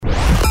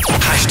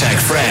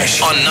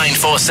#Fresh on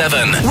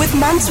 947. With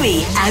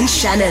Mansui and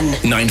Shannon.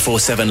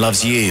 947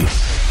 loves you.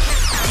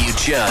 You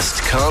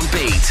just can't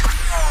beat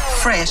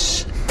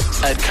Fresh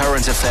at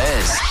Current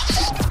Affairs.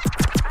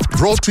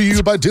 Brought to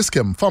you by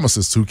Discam,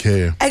 pharmacists who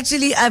care.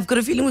 Actually, I've got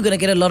a feeling we're going to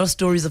get a lot of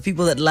stories of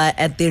people that lie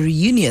at their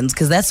reunions,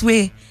 because that's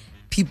where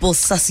people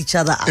suss each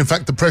other out. In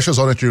fact, the pressure's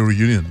on at your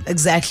reunion.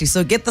 Exactly.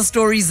 So get the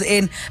stories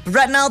in. But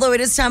right now, though, it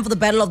is time for the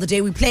battle of the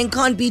day. We're playing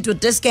Can't Beat with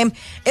Discam.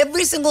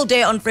 Every single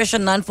day on Fresh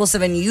on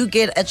 947, you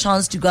get a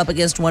chance to go up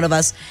against one of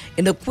us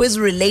in a quiz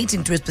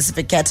relating to a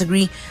specific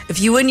category. If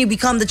you win, you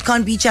become the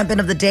Can't Beat champion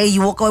of the day. You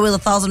walk away with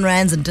 1,000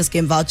 rands and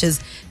Discam vouchers.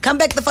 Come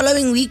back the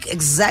following week,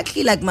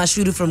 exactly like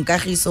Mashudu from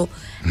Kagiso,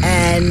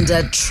 and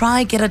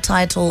try get a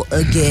title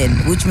again,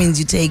 which means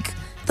you take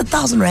the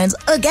 1,000 rands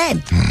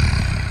again.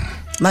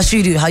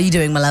 Mashudu, how you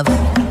doing, my love?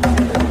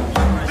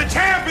 The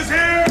champ is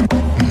here!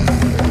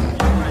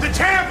 The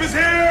champ is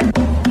here!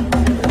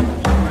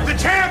 The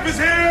champ is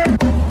here!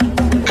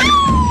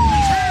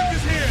 The champ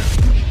is here!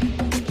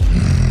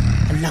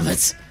 I love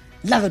it.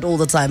 Love it all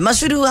the time.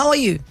 Mashudu, how are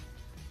you?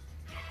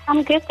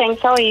 I'm good,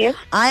 thanks. How are you?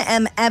 I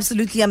am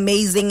absolutely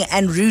amazing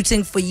and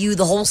rooting for you.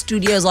 The whole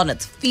studio is on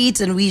its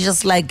feet and we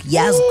just like,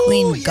 yes,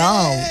 queen,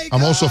 go.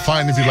 I'm also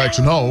fine if you'd like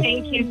to know.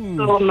 Thank you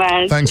so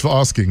much. Thanks for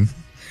asking.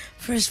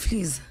 Fresh,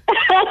 please.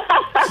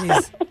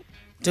 Please.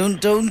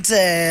 Don't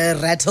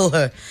rattle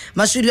her.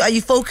 Mashudu, are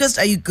you focused?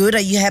 Are you good? Are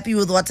you happy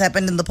with what's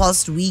happened in the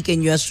past week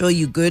and you are sure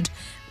you're good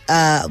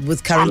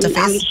with current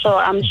affairs?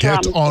 I'm sure.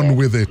 Get on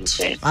with it.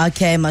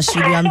 Okay,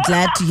 Mashudu, I'm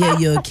glad to hear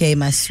you're okay,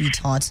 my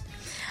sweetheart.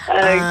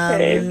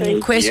 Okay,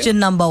 thank Question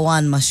number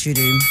 1,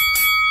 Mashudu.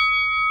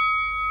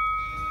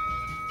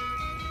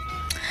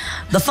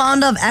 The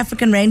founder of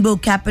African Rainbow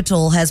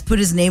Capital has put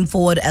his name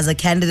forward as a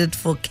candidate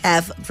for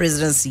CAF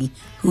presidency.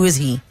 Who is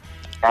he?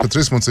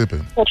 Patrice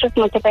Motsepe. Just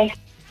motivate.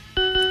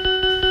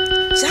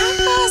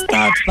 Just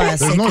out by a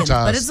second. no just.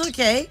 But it's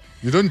okay.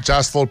 You don't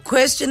just fall.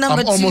 Question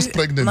number 2. I'm almost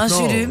pregnant.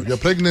 Mashudu. No, you're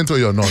pregnant or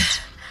you're not.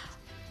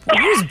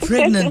 Who's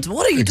pregnant?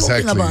 What are you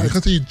Exactly. talking about?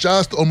 Because you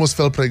just almost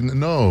fell pregnant.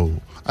 No,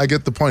 I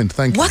get the point.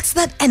 Thank you. What's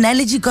that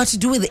analogy got to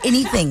do with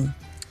anything?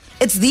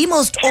 It's the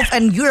most off,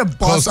 and you're a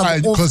boss of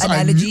off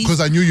analogies. Because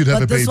I knew you'd have a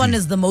But baby. this one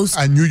is the most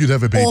I knew you'd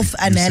have a baby. off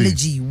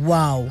analogy.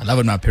 Wow. I love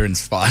when my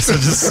parents fight. So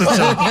just sit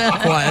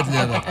quietly.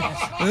 I'm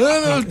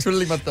like,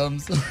 twiddling my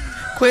thumbs.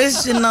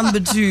 Question number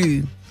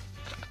 2.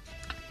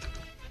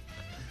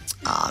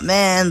 Oh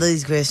man,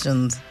 these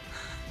questions.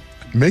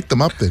 Make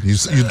them up then. You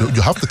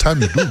have the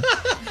time you do.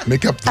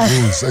 Make up the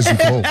rules as you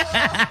go.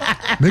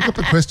 Make up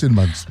a question,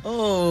 man.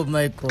 Oh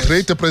my God.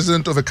 Create a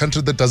president of a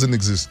country that doesn't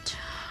exist.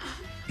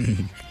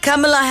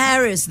 Kamala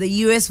Harris, the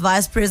U.S.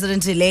 Vice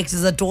President-elect,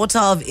 is a daughter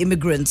of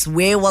immigrants.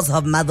 Where was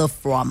her mother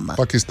from?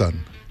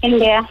 Pakistan.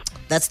 India.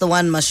 That's the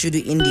one,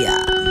 Mashudu,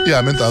 India. Yeah,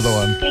 I meant the other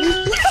one.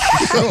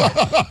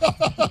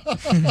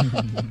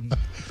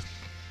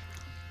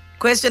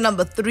 Question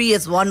number 3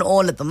 is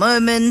 1-1 at the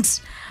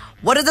moment.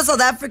 What is the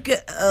South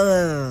Africa...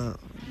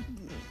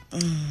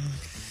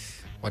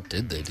 What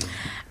did they do?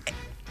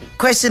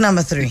 Question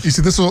number 3. You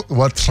see, this is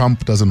what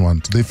Trump doesn't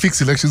want. They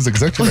fix elections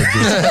exactly like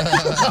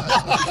this.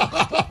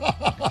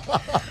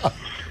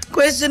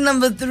 Question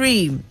number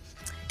 3.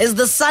 Is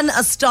the sun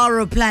a star or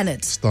a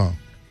planet? Star.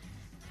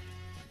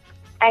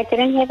 I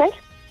didn't hear that.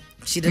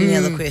 She didn't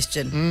hear the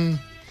question.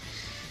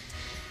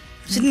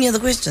 She didn't hear the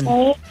question.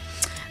 Okay.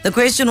 The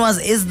question was,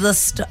 is the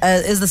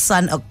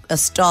sun a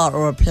star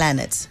or a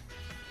planet?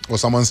 Or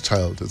someone's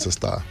child. It's a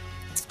star.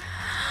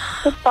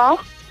 The star.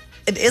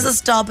 It is a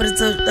star, but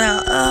it's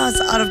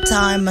out of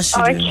time,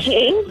 Mashudu.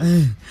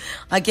 Okay.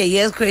 Okay,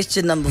 here's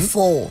question number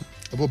 4.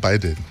 About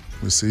Biden.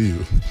 We see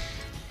you.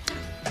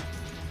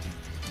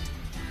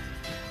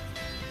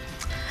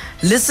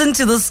 Listen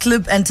to this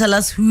clip and tell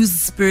us whose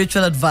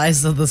spiritual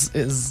advisor this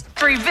is.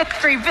 Victory,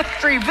 victory,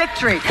 victory,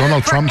 victory.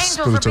 Donald For Trump's angels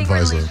are spiritual being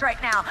advisor. released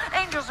right now.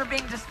 Angels are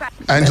being dispatched.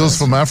 Angels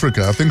from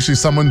Africa. I think she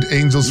summoned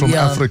angels from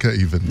Yeah. Africa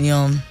even.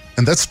 Yeah,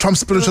 And that's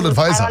Trump's spiritual I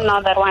advisor. don't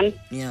know that one.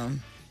 yeah.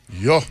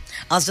 Yo.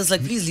 I was just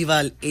like, please leave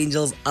our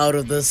angels out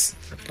of this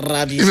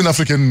rubbish. Even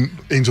African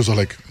angels are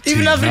like, Even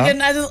 "Tina,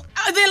 African angels,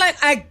 they're like,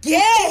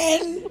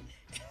 again?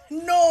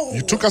 No.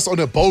 you took us on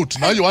a boat.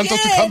 Now you want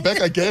us to come back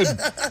again.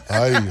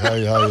 Hi.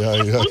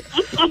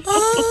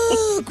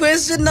 Oh,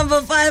 question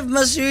number 5,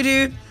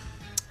 Mashudu.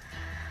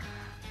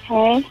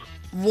 Okay.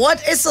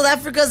 What is South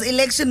Africa's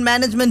election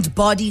management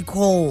body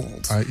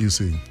called?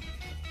 IEC.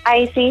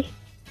 I see.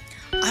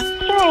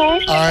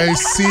 Fresh. I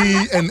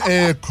see an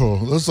echo.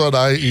 That's what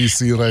I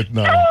see right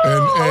now.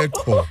 An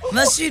echo.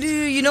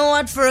 Mashudu, you know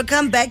what? For a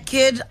comeback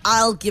kid,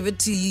 I'll give it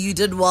to you. You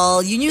did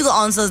well. You knew the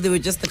answers. They were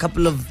just a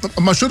couple of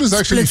Mashudu is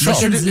actually split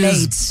sharp. seconds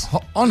late.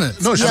 On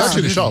it. No, she's Yeah.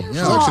 actually sharp.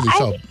 Yeah. She's actually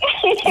sharp.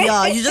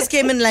 Yeah, you just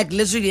came in like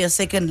literally a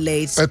second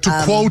late.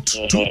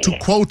 To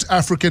quote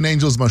African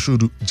angels,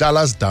 Mashudu,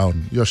 Jala's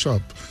down. You're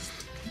sharp.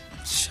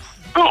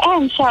 I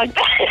am shocked.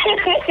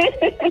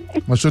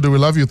 Mashudu, we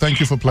love you. Thank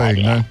you for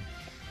playing.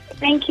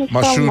 Thank you so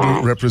Mashudu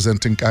much.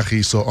 representing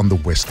Kagiso on the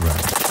West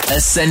Rand.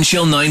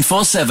 Essential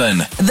 947.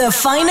 The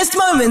finest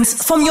moments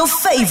from your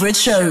favorite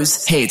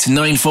shows. Hit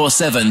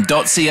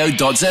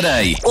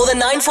 947.co.za. Or the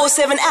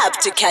 947 app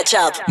to catch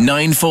up.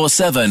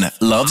 947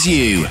 loves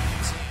you.